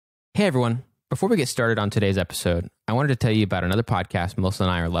Hey everyone, before we get started on today's episode, I wanted to tell you about another podcast Melissa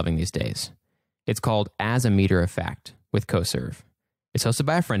and I are loving these days. It's called As a Meter of Fact with CoServe. It's hosted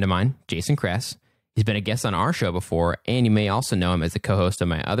by a friend of mine, Jason Kress. He's been a guest on our show before, and you may also know him as the co-host of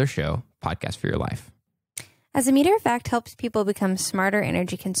my other show, Podcast for Your Life. As a Meter of Fact helps people become smarter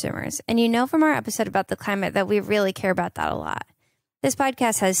energy consumers, and you know from our episode about the climate that we really care about that a lot. This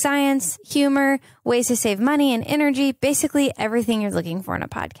podcast has science, humor, ways to save money and energy, basically everything you're looking for in a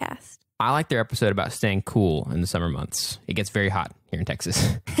podcast. I like their episode about staying cool in the summer months. It gets very hot here in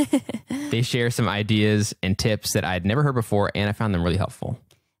Texas. They share some ideas and tips that I'd never heard before, and I found them really helpful.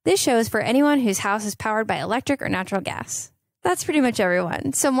 This show is for anyone whose house is powered by electric or natural gas. That's pretty much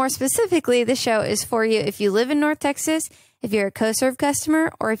everyone. So more specifically, this show is for you if you live in North Texas, if you're a CoServe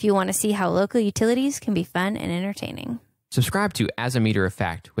customer, or if you want to see how local utilities can be fun and entertaining. Subscribe to As a Meter of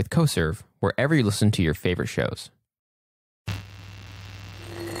Fact with CoServe wherever you listen to your favorite shows.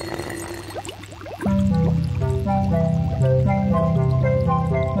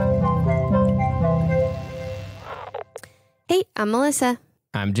 Hey, I'm Melissa.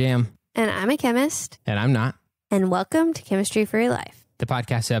 I'm Jam. And I'm a chemist. And I'm not. And welcome to Chemistry for Your Life. The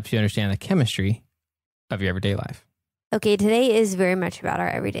podcast helps you understand the chemistry of your everyday life. Okay, today is very much about our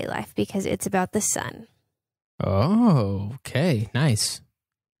everyday life because it's about the sun. Oh, okay. Nice.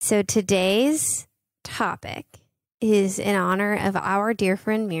 So today's topic is in honor of our dear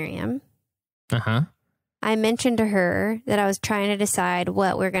friend Miriam. Uh-huh. I mentioned to her that I was trying to decide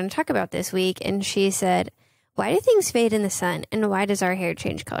what we're going to talk about this week, and she said, why do things fade in the sun, and why does our hair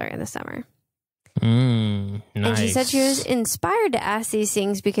change color in the summer? Nice. And she said she was inspired to ask these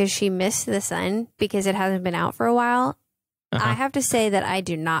things because she missed the sun because it hasn't been out for a while. Uh-huh. I have to say that I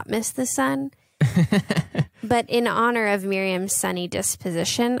do not miss the sun. But in honor of Miriam's sunny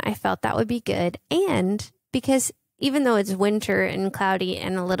disposition, I felt that would be good. And because even though it's winter and cloudy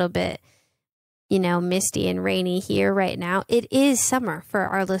and a little bit, misty and rainy here right now, it is summer for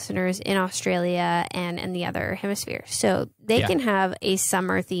our listeners in Australia and in the other hemisphere. So they can have a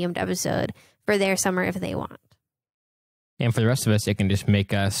summer themed episode for their summer if they want. And for the rest of us, it can just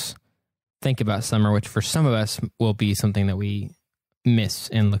make us think about summer, which for some of us will be something that we miss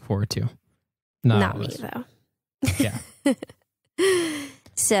and look forward to. Not me, though. Yeah.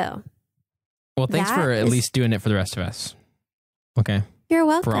 So. Well, thanks for at least doing it for the rest of us. Okay. You're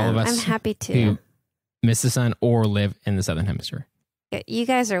welcome. For all of us I'm happy to. Who miss the sun or live in the Southern Hemisphere. You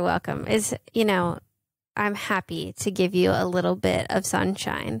guys are welcome. I'm happy to give you a little bit of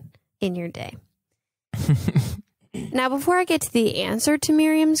sunshine in your day. Now, before I get to the answer to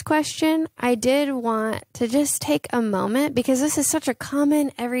Miriam's question, I did want to just take a moment because this is such a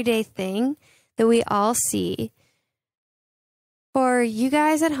common everyday thing that we all see, for you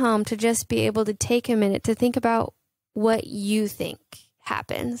guys at home to just be able to take a minute to think about what you think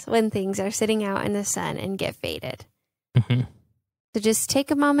happens when things are sitting out in the sun and get faded. Mm-hmm. So just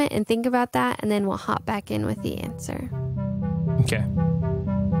take a moment and think about that, and then we'll hop back in with the answer. Okay.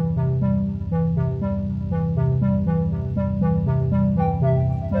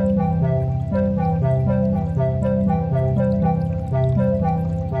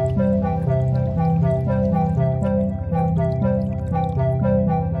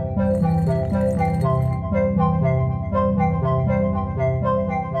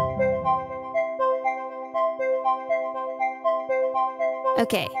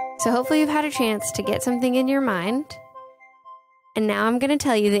 Okay, so hopefully you've had a chance to get something in your mind. And now I'm going to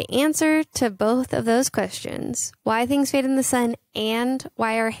tell you the answer to both of those questions. Why things fade in the sun and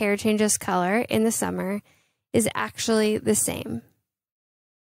why our hair changes color in the summer is actually the same.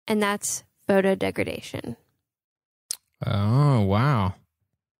 And that's photodegradation. Oh, wow.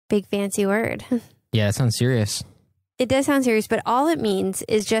 Big fancy word. Yeah, that sounds serious. It does sound serious, but all it means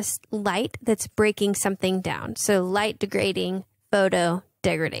is just light that's breaking something down. So light degrading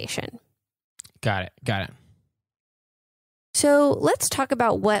photodegradation. Got it. So let's talk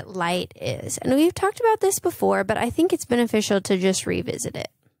about what light is. And we've talked about this before, but I think it's beneficial to just revisit it.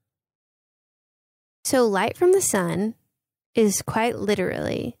 So light from the sun is quite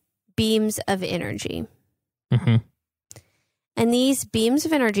literally beams of energy. Mm-hmm. And these beams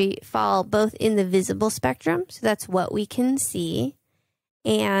of energy fall both in the visible spectrum, so that's what we can see,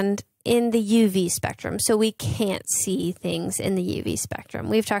 and in the UV spectrum. So we can't see things in the UV spectrum.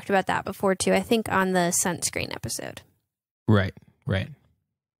 We've talked about that before too, I think on the sunscreen episode. Right.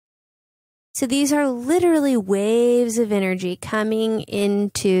 So these are literally waves of energy coming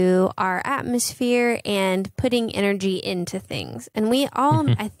into our atmosphere and putting energy into things. And we all,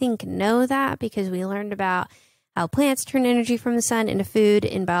 I think, know that because we learned about how plants turn energy from the sun into food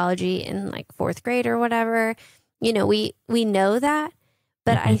in biology in like 4th grade or whatever. We know that.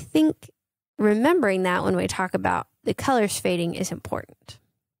 But I think remembering that when we talk about the colors fading is important.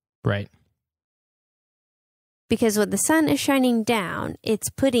 Right. Because when the sun is shining down, it's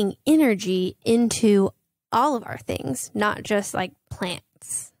putting energy into all of our things, not just like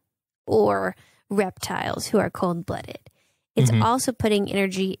plants or reptiles who are cold-blooded. It's also putting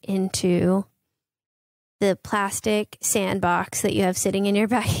energy into the plastic sandbox that you have sitting in your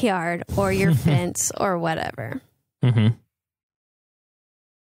backyard or your fence or whatever.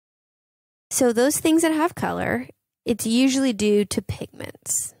 So those things that have color, it's usually due to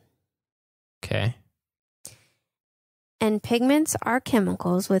pigments. Okay. And pigments are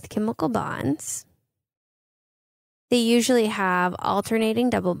chemicals with chemical bonds. They usually have alternating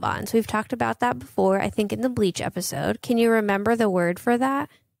double bonds. We've talked about that before, I think, in the bleach episode. Can you remember the word for that?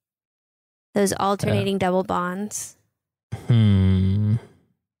 Those alternating double bonds? Oh,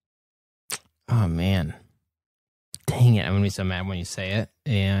 man. Dang it. I'm going to be so mad when you say it.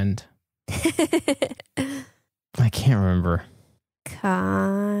 And I can't remember. I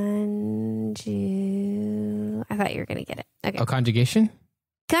thought you were going to get it. Okay. Oh, conjugation?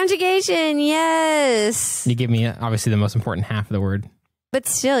 Conjugation, yes. You give me, obviously, the most important half of the word. But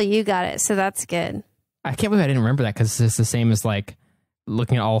still, you got it, so that's good. I can't believe I didn't remember that because it's the same as like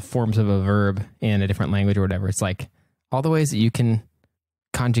looking at all forms of a verb in a different language or whatever. It's like all the ways that you can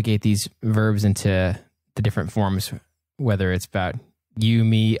conjugate these verbs into the different forms, whether it's about you,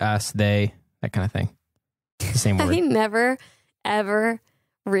 me, us, they, that kind of thing. It's the same word. I never, ever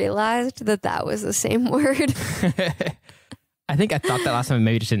realized that that was the same word. I think I thought that last time and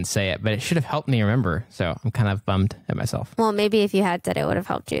maybe just didn't say it, but it should have helped me remember. So I'm kind of bummed at myself. Well, maybe if you had said it would have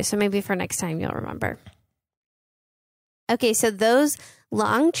helped you. So maybe for next time you'll remember. Okay, so those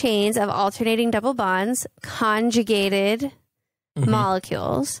long chains of alternating double bonds, conjugated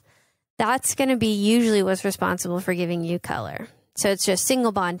molecules, that's going to be usually what's responsible for giving you color. So it's just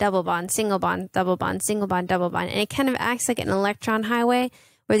single bond, double bond, single bond, double bond, single bond, double bond. And it kind of acts like an electron highway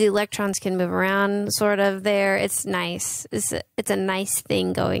where the electrons can move around sort of there. It's nice. It's a nice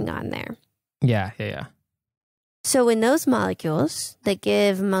thing going on there. Yeah. So when those molecules that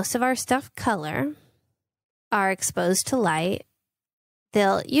give most of our stuff color are exposed to light,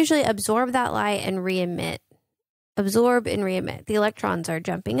 they'll usually absorb that light and re-emit. Absorb and re-emit. The electrons are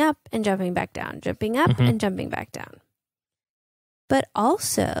jumping up and jumping back down, jumping up and jumping back down. But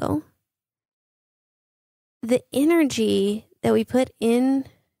also, the energy that we put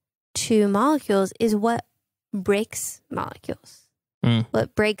into molecules is what breaks molecules,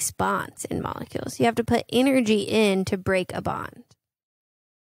 what breaks bonds in molecules. You have to put energy in to break a bond.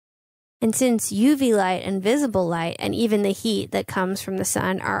 And since UV light and visible light and even the heat that comes from the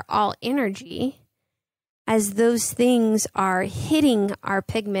sun are all energy, as those things are hitting our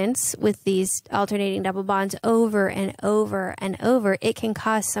pigments with these alternating double bonds over and over and over, it can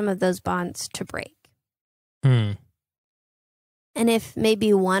cause some of those bonds to break. And if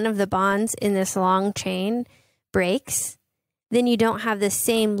maybe one of the bonds in this long chain breaks, then you don't have the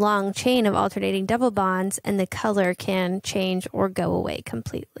same long chain of alternating double bonds and the color can change or go away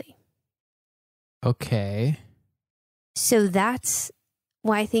completely. Okay. So that's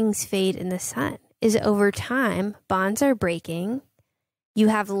why things fade in the sun, is over time, bonds are breaking. You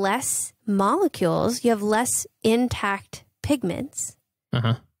have less molecules. You have less intact pigments.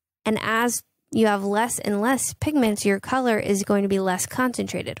 And as you have less and less pigments, your color is going to be less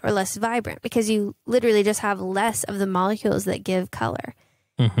concentrated or less vibrant because you literally just have less of the molecules that give color.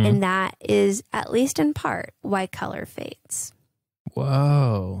 And that is, at least in part, why color fades.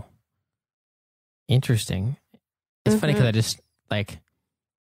 Whoa. Interesting. It's funny because I just, like,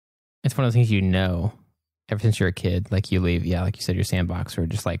 it's one of those things ever since you're a kid, like you leave, like you said, your sandbox or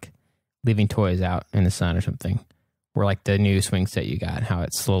just like leaving toys out in the sun or something. Or like the new swing set you got, how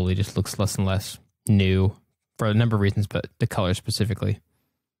it slowly just looks less and less new for a number of reasons, but the color specifically.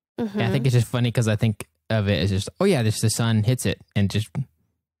 And I think it's just funny because I think of it as just, just the sun hits it and just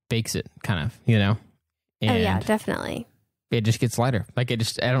bakes it kind of, And oh yeah, definitely. It just gets lighter. Like I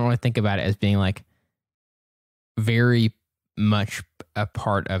don't really think about it as being like very much a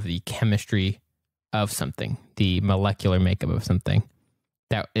part of the chemistry of something, the molecular makeup of something.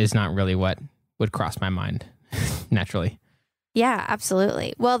 That is not really what would cross my mind naturally. Yeah,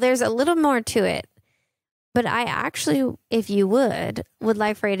 absolutely. Well, there's a little more to it, but I actually, if you would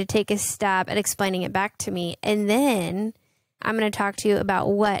like for you to take a stab at explaining it back to me. And then I'm going to talk to you about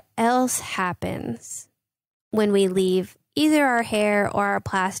what else happens when we leave either our hair or our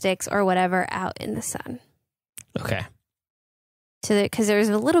plastics or whatever out in the sun. Okay. So because there's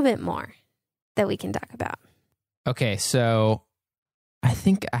a little bit more that we can talk about. Okay, so I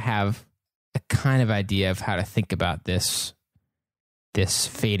think I have a kind of idea of how to think about this this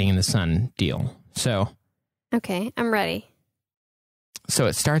fading in the sun deal. So, Okay, I'm ready. so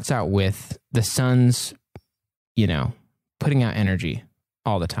it starts out with the sun's, putting out energy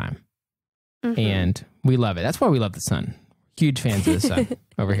all the time. Mhm. And we love it. That's why we love the sun. Huge fans of the sun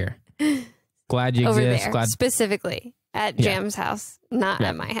over here. Glad you Over exist. there, Glad, specifically at Yeah. Jam's house, not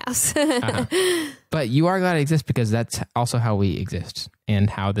at my house. but you are glad it exists because that's also how we exist and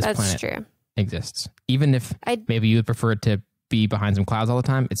how this That's planet true. exists. Even if maybe you would prefer it to be behind some clouds all the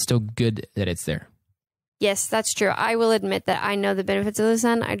time, it's still good that it's there. Yes, that's true. I will admit that I know the benefits of the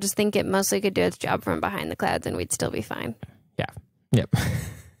sun. I just think it mostly could do its job from behind the clouds and we'd still be fine. Yeah. Yep.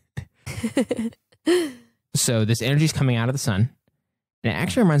 So this energy is coming out of the sun, and it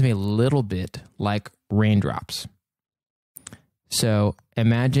actually reminds me a little bit like raindrops. So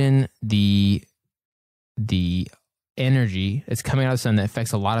imagine the energy that's coming out of the sun that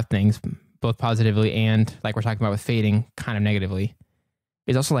affects a lot of things, both positively and, like we're talking about with fading, kind of negatively.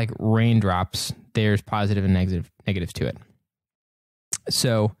 It's also like raindrops. There's positive and negatives to it.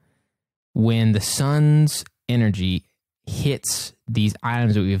 So when the sun's energy hits these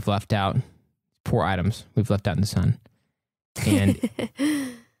items that we've left out, poor items we've left out in the sun, and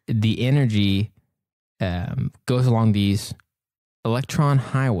the energy goes along these electron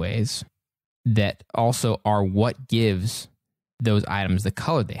highways that also are what gives those items the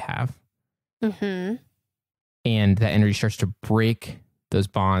color they have. Mm-hmm. And that energy starts to break those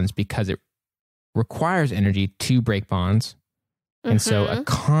bonds because it requires energy to break bonds. And so a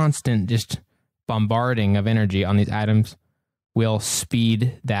constant just bombarding of energy on these items will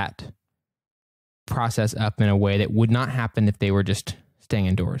speed that process up in a way that would not happen if they were just staying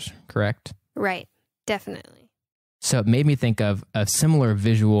indoors, correct? Right. Definitely. So it made me think of a similar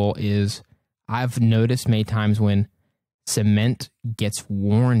visual is I've noticed many times when cement gets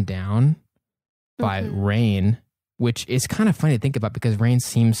worn down by rain, which is kind of funny to think about because rain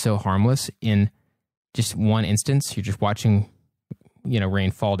seems so harmless in just one instance. You're just watching,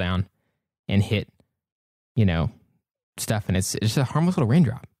 rain fall down and hit, stuff. And it's just a harmless little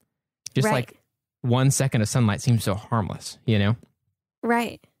raindrop. Just like 1 second of sunlight seems so harmless,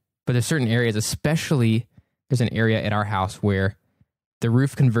 Right. But there's certain areas, especially there's an area at our house where the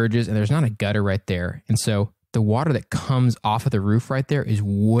roof converges and there's not a gutter right there. And so the water that comes off of the roof right there is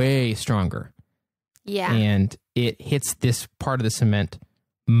way stronger. Yeah. And it hits this part of the cement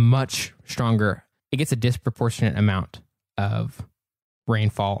much stronger. It gets a disproportionate amount of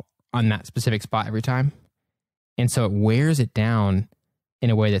rainfall on that specific spot every time. And so it wears it down in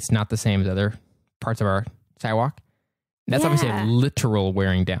a way that's not the same as other parts of our sidewalk. And that's obviously a literal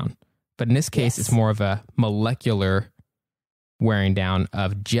wearing down. But in this case, it's more of a molecular wearing down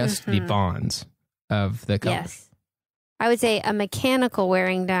of just the bonds of the color. Yes. I would say a mechanical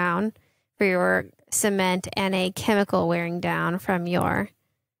wearing down for your cement and a chemical wearing down from your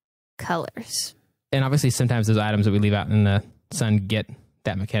colors. And obviously sometimes those items that we leave out in the sun get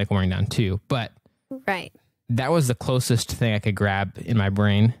that mechanical wearing down too. But that was the closest thing I could grab in my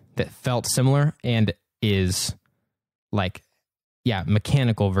brain that felt similar and is like,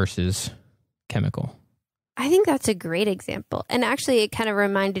 mechanical versus chemical. I think that's a great example. And actually, it kind of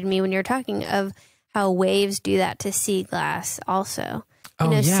reminded me when you're talking of how waves do that to sea glass also.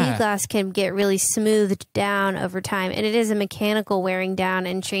 Sea glass can get really smoothed down over time, and it is a mechanical wearing down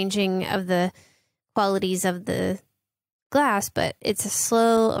and changing of the qualities of the glass, but it's a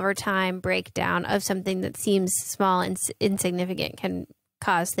slow over time breakdown of something that seems small and insignificant can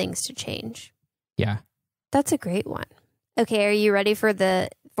cause things to change. Yeah. That's a great one. Okay, are you ready for the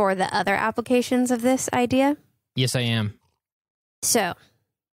other applications of this idea? Yes, I am. So,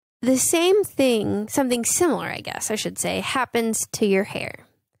 the same thing, something similar, I guess I should say, happens to your hair.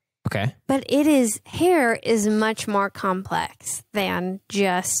 Okay. But hair is much more complex than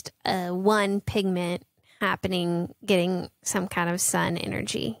just one pigment getting some kind of sun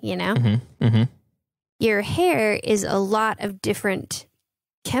energy, Your hair is a lot of different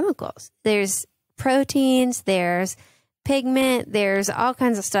chemicals. There's proteins, there's pigment, there's all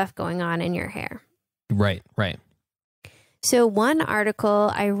kinds of stuff going on in your hair. Right. So one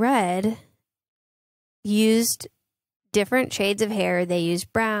article I read used different shades of hair. They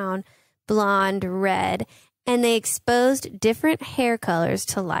used brown, blonde, red, and they exposed different hair colors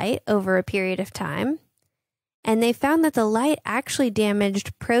to light over a period of time. And they found that the light actually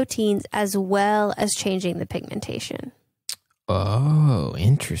damaged proteins as well as changing the pigmentation. Oh,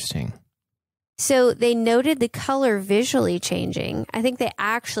 interesting. So they noted the color visually changing. I think they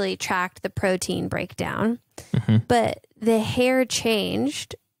actually tracked the protein breakdown, but the hair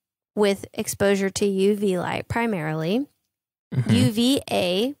changed with exposure to UV light primarily.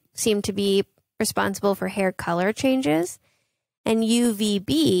 UVA seemed to be responsible for hair color changes, and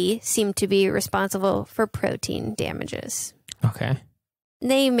UVB seemed to be responsible for protein damages. Okay.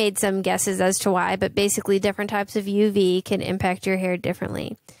 They made some guesses as to why, but basically different types of UV can impact your hair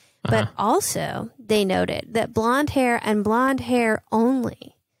differently. But also, they noted that blonde hair and blonde hair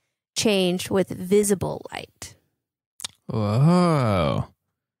only changed with visible light. Whoa.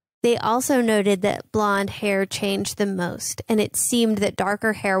 They also noted that blonde hair changed the most, and it seemed that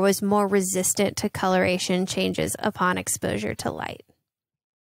darker hair was more resistant to coloration changes upon exposure to light.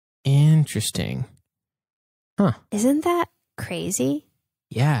 Interesting. Huh. Isn't that crazy?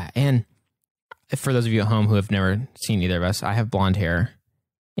 Yeah. And for those of you at home who have never seen either of us, I have blonde hair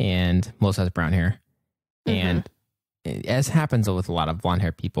and Melissa has brown hair. And as happens with a lot of blonde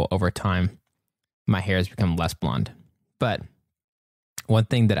hair people, over time, my hair has become less blonde. But one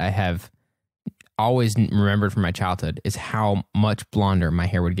thing that I have always remembered from my childhood is how much blonder my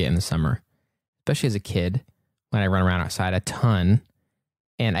hair would get in the summer, especially as a kid when I run around outside a ton.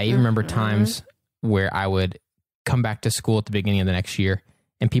 And I even remember times where I would come back to school at the beginning of the next year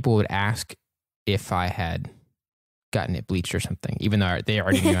and people would ask if I had gotten it bleached or something, even though they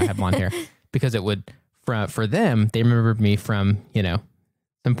already knew I had blonde hair, because it would, for them, they remembered me from,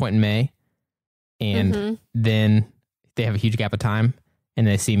 some point in May. And then they have a huge gap of time and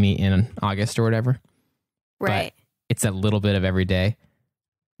they see me in August or whatever. Right. But it's a little bit of every day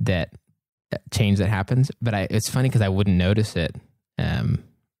that change that happens. But it's funny because I wouldn't notice it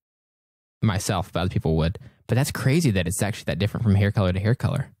myself, but other people would. But that's crazy that it's actually that different from hair color to hair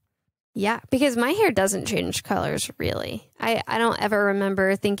color. Yeah, because my hair doesn't change colors, really. I don't ever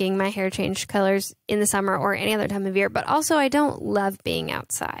remember thinking my hair changed colors in the summer or any other time of year. But also, I don't love being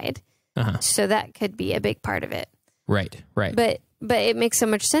outside. So that could be a big part of it. Right. But it makes so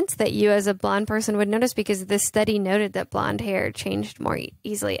much sense that you as a blonde person would notice, because this study noted that blonde hair changed more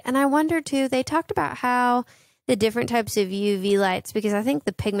easily. And I wonder too, they talked about how the different types of UV lights, because I think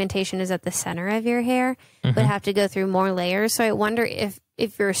the pigmentation is at the center of your hair, would have to go through more layers. So I wonder if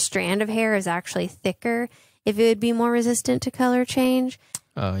your strand of hair is actually thicker, if it would be more resistant to color change.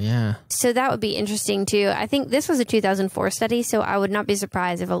 Oh, yeah. So that would be interesting too. I think this was a 2004 study, so I would not be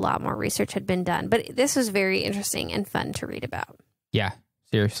surprised if a lot more research had been done. But this was very interesting and fun to read about. Yeah,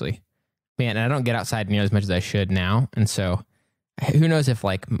 seriously. Man, and I don't get outside near as much as I should now. And so who knows if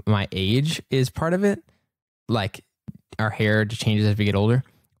like my age is part of it, like our hair just changes as we get older,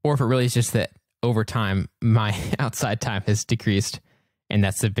 or if it really is just that over time, my outside time has decreased. And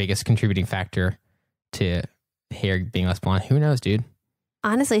that's the biggest contributing factor to hair being less blonde. Who knows, dude?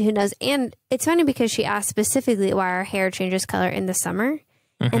 Honestly, who knows? And it's funny because she asked specifically why our hair changes color in the summer.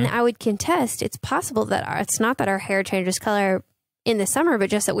 And I would contest it's possible that it's not that our hair changes color in the summer, but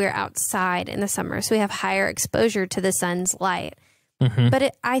just that we're outside in the summer. So we have higher exposure to the sun's light.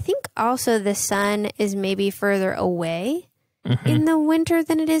 But I think also the sun is maybe further away in the winter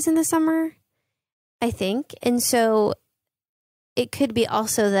than it is in the summer, I think. And so it could be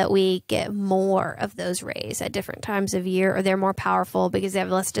also that we get more of those rays at different times of year, or they're more powerful because they have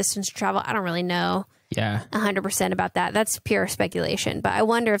less distance to travel. I don't really know 100% about that. That's pure speculation. But I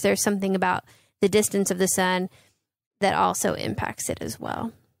wonder if there's something about the distance of the sun that also impacts it as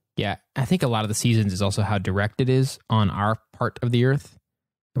well. Yeah, I think a lot of the seasons is also how direct it is on our part of the earth.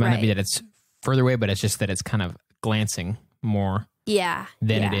 It might not be that it's further away, but it's just that it's kind of glancing more than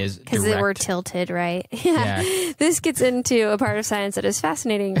it is because they were tilted, right? This gets into a part of science that is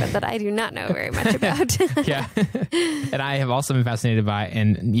fascinating, but that I do not know very much about. And I have also been fascinated by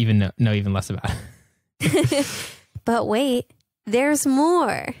and even know even less about. But wait, there's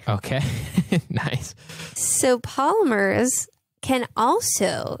more. Okay. Nice. So polymers can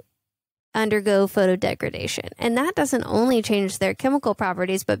also undergo photodegradation, and that doesn't only change their chemical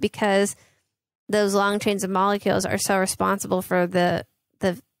properties, but because those long chains of molecules are so responsible for the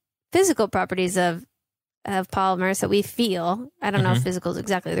physical properties of polymers that we feel. I don't know if physical is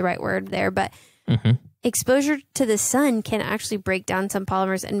exactly the right word there, but exposure to the sun can actually break down some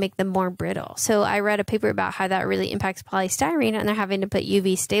polymers and make them more brittle. So I read a paper about how that really impacts polystyrene, and they're having to put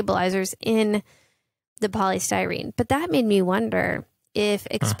UV stabilizers in the polystyrene. But that made me wonder if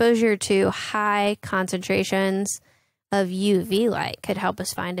exposure to high concentrations of UV light could help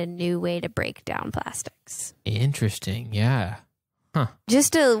us find a new way to break down plastics. Interesting. Yeah.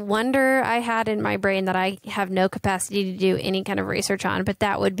 Just a wonder I had in my brain that I have no capacity to do any kind of research on, but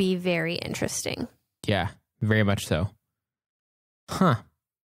that would be very interesting. Yeah, very much so.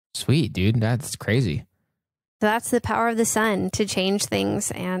 Sweet, dude. That's crazy. So that's the power of the sun to change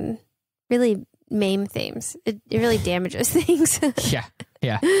things and really maim things. It really damages things.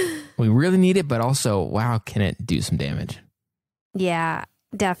 Yeah. We really need it, but also, wow, can it do some damage? Yeah,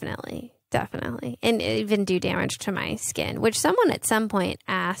 definitely. definitely. And even do damage to my skin, which someone at some point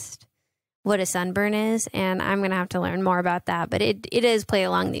asked what a sunburn is. And I'm going to have to learn more about that. But it is play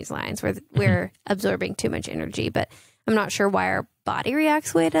along these lines where we're absorbing too much energy. But I'm not sure why our body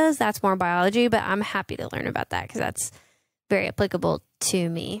reacts the way it does. That's more biology. But I'm happy to learn about that because that's very applicable to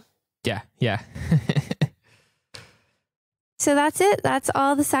me. Yeah. Yeah. So that's it. That's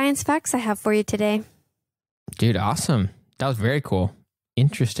all the science facts I have for you today. Dude, awesome. That was very cool.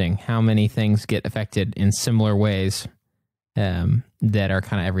 Interesting how many things get affected in similar ways that are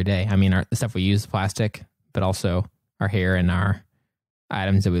kind of everyday. I mean, the stuff we use, plastic, but also our hair and our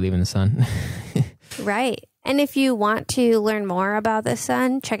items that we leave in the sun. Right. And if you want to learn more about the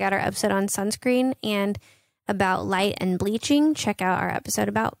sun, check out our episode on sunscreen, and about light and bleaching, check out our episode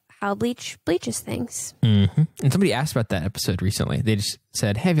about how bleach bleaches things. Mm-hmm. And somebody asked about that episode recently. They just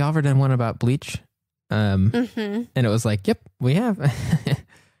said, hey, have y'all ever done one about bleach? And it was like, yep, we have.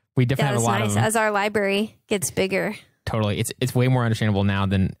 We definitely have a lot of them. As our library gets bigger. Totally. It's way more understandable now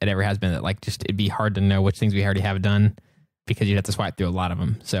than it ever has been. That like just it'd be hard to know which things we already have done because you'd have to swipe through a lot of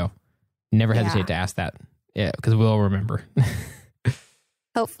them. So never hesitate to ask that. Yeah, because we'll remember.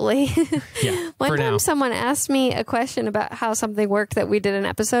 Hopefully. Yeah. One time someone asked me a question about how something worked that we did an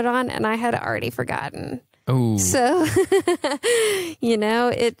episode on, and I had already forgotten. Oh. So,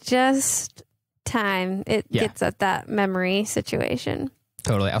 it just time. It gets at that memory situation.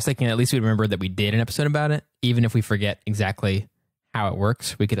 Totally. I was thinking at least we'd remember that we did an episode about it. Even if we forget exactly how it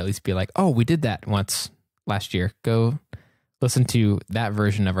works, we could at least be like, oh, we did that once last year. Go listen to that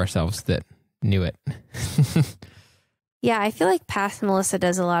version of ourselves that knew it. Yeah, I feel like past Melissa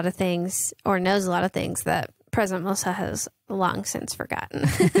does a lot of things or knows a lot of things that present Melissa has long since forgotten.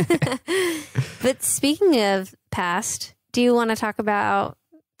 But speaking of past, do you want to talk about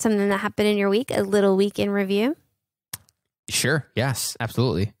something that happened in your week, a little week in review? Sure. Yes,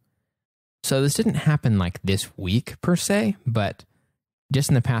 absolutely. So this didn't happen like this week per se, but just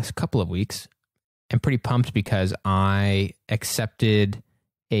in the past couple of weeks, I'm pretty pumped because I accepted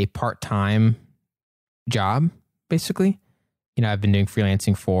a part-time job, basically. I've been doing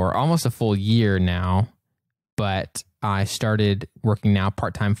freelancing for almost a full year now, but I started working now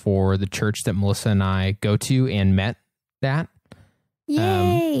part-time for the church that Melissa and I go to and met at.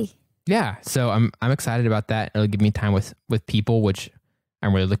 Yay! Yeah, so I'm excited about that. It'll give me time with people, which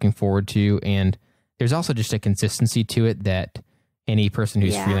I'm really looking forward to. And there's also just a consistency to it that any person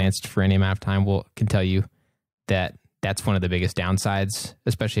who's freelanced for any amount of time can tell you that that's one of the biggest downsides,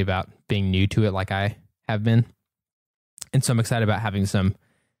 especially about being new to it like I have been. And so I'm excited about having some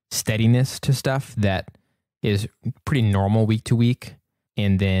steadiness to stuff that is pretty normal week to week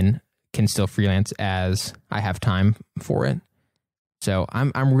and then can still freelance as I have time for it. So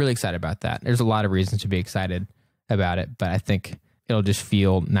I'm really excited about that. There's a lot of reasons to be excited about it, but I think it'll just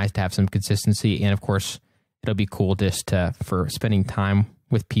feel nice to have some consistency. And of course, it'll be cool just for spending time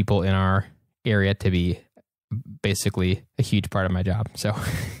with people in our area to be basically a huge part of my job. So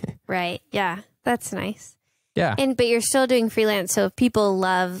right. Yeah. That's nice. Yeah. But you're still doing freelance. So if people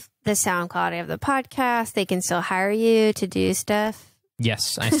love the sound quality of the podcast, they can still hire you to do stuff.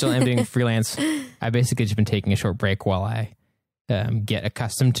 Yes. I still am doing freelance. I basically just been taking a short break while I get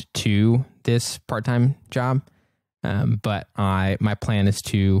accustomed to this part-time job. But my plan is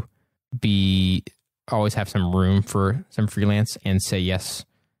to always have some room for some freelance and say yes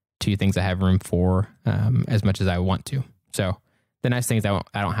to things I have room for as much as I want to. So the nice thing is I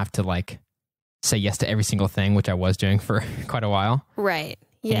don't have to like say yes to every single thing, which I was doing for quite a while. Right.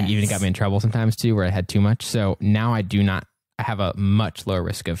 Yeah. And even got me in trouble sometimes too, where I had too much. So now I have a much lower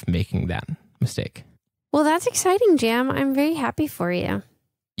risk of making that mistake. Well, that's exciting, Jam. I'm very happy for you.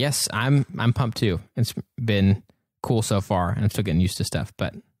 Yes, I'm pumped too. It's been cool so far, and I'm still getting used to stuff,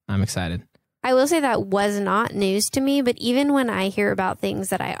 but I'm excited. I will say that was not news to me, but even when I hear about things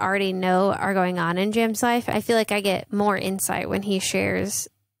that I already know are going on in Jam's life, I feel like I get more insight when he shares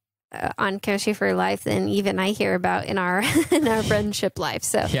on Chemistry for Life than even I hear about in our friendship life.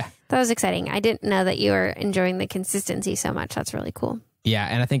 So yeah, that was exciting. I didn't know that you were enjoying the consistency so much. That's really cool. Yeah,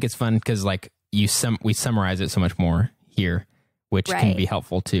 and I think it's fun because like we summarize it so much more here, which can be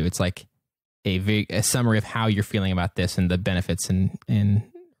helpful too. It's like a summary of how you're feeling about this and the benefits and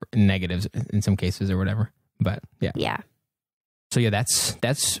negatives in some cases or whatever. But yeah. So yeah,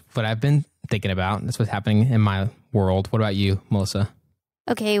 that's what I've been thinking about. That's what's happening in my world. What about you, Melissa?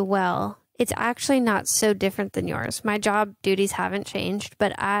 Okay, well, it's actually not so different than yours. My job duties haven't changed,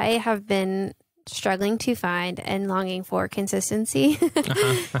 but I have been struggling to find and longing for consistency.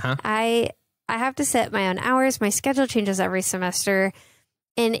 I have to set my own hours. My schedule changes every semester.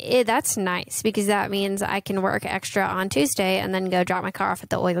 And that's nice because that means I can work extra on Tuesday and then go drop my car off at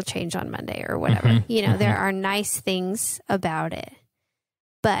the oil change on Monday or whatever. There are nice things about it.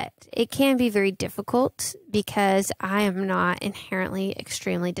 But it can be very difficult because I am not inherently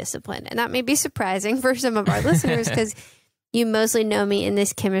extremely disciplined. And that may be surprising for some of our listeners because you mostly know me in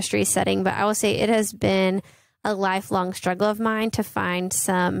this chemistry setting. But I will say it has been a lifelong struggle of mine to find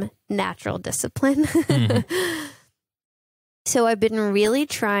some natural discipline. So I've been really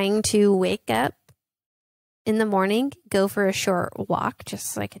trying to wake up in the morning, go for a short walk,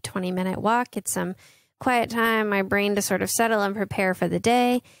 just like a 20-minute walk, get some quiet time, my brain to sort of settle and prepare for the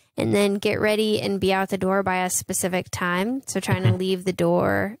day, and then get ready and be out the door by a specific time. So trying to leave the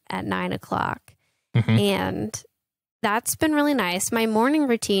door at 9 o'clock. And that's been really nice. My morning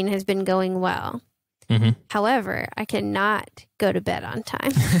routine has been going well. However, I cannot go to bed on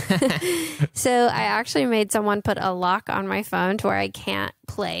time. So I actually made someone put a lock on my phone to where I can't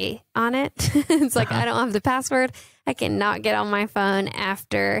play on it. It's like I don't have the password. I cannot get on my phone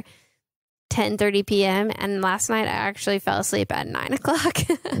after 10:30 p.m. And last night I actually fell asleep at 9 o'clock.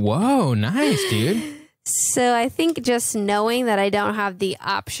 Whoa, nice, dude. So I think just knowing that I don't have the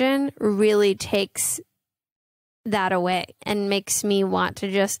option really takes that away and makes me want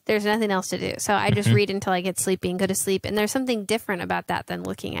to there's nothing else to do. So I just read until I get sleepy and go to sleep. And there's something different about that than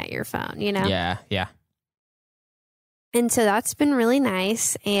looking at your phone, Yeah. And so that's been really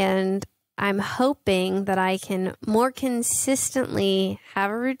nice. And I'm hoping that I can more consistently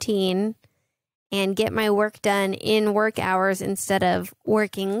have a routine and get my work done in work hours instead of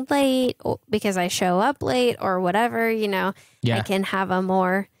working late because I show up late or whatever, I can have a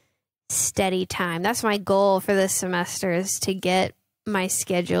more steady time. That's my goal for this semester, is to get my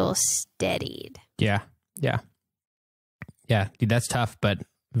schedule steadied. Yeah. Dude, that's tough, but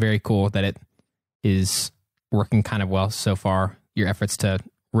very cool that it is working kind of well so far. Your efforts to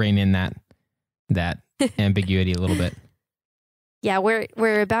rein in that ambiguity a little bit. Yeah,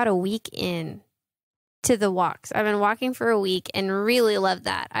 we're about a week in to the walks. I've been walking for a week and really love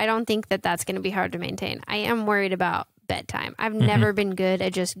that. I don't think that that's going to be hard to maintain. I am worried about bedtime. I've never been good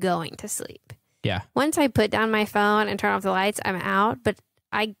at just going to sleep. Yeah. Once I put down my phone and turn off the lights, I'm out, but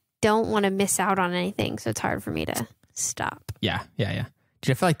I don't want to miss out on anything. So it's hard for me to stop. Yeah. Dude,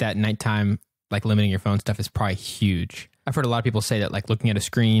 I feel like that nighttime, like limiting your phone stuff is probably huge. I've heard a lot of people say that like looking at a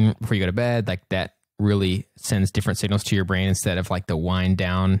screen before you go to bed, like that really sends different signals to your brain instead of like the wind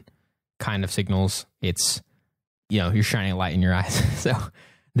down kind of signals. It's, you're shining a light in your eyes. So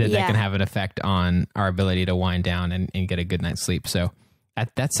that can have an effect on our ability to wind down and get a good night's sleep. So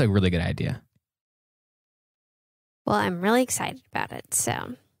that's a really good idea. Well, I'm really excited about it.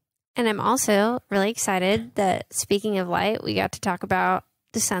 So, and I'm also really excited that, speaking of light, we got to talk about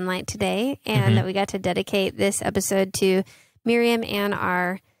the sunlight today, and that we got to dedicate this episode to Miriam and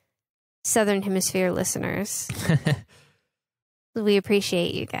our Southern Hemisphere listeners. We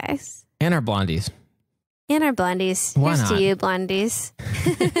appreciate you guys. And our blondies. Why Here's not? To you, blondies.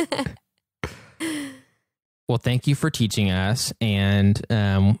 Well, thank you for teaching us. And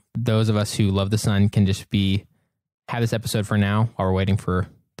those of us who love the sun can just have this episode for now while we're waiting for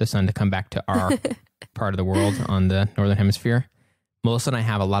the sun to come back to our part of the world on the Northern Hemisphere. Melissa and I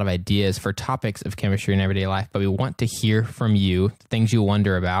have a lot of ideas for topics of chemistry in everyday life, but we want to hear from you, the things you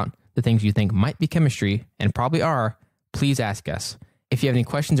wonder about, the things you think might be chemistry and probably are. Please ask us. If you have any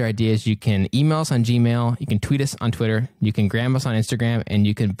questions or ideas, you can email us on Gmail, you can tweet us on Twitter, you can gram us on Instagram, and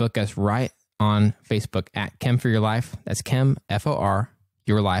you can book us right on Facebook at Chem for Your Life. That's Chem, F-O-R,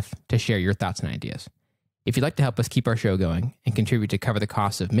 Your Life, to share your thoughts and ideas. If you'd like to help us keep our show going and contribute to cover the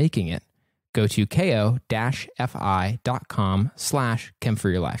costs of making it, go to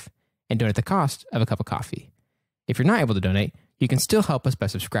ko-fi.com/chemforyourlife and donate the cost of a cup of coffee. If you're not able to donate, you can still help us by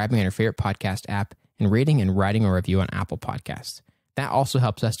subscribing on your favorite podcast app and rating and writing a review on Apple Podcasts. That also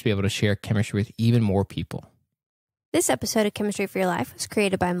helps us to be able to share chemistry with even more people. This episode of Chemistry for Your Life was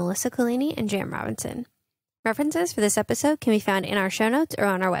created by Melissa Collini and Jan Robinson. References for this episode can be found in our show notes or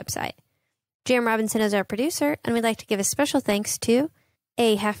on our website. Jan Robinson is our producer, and we'd like to give a special thanks to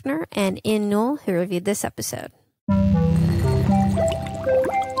A. Hefner and In Newell, who reviewed this episode.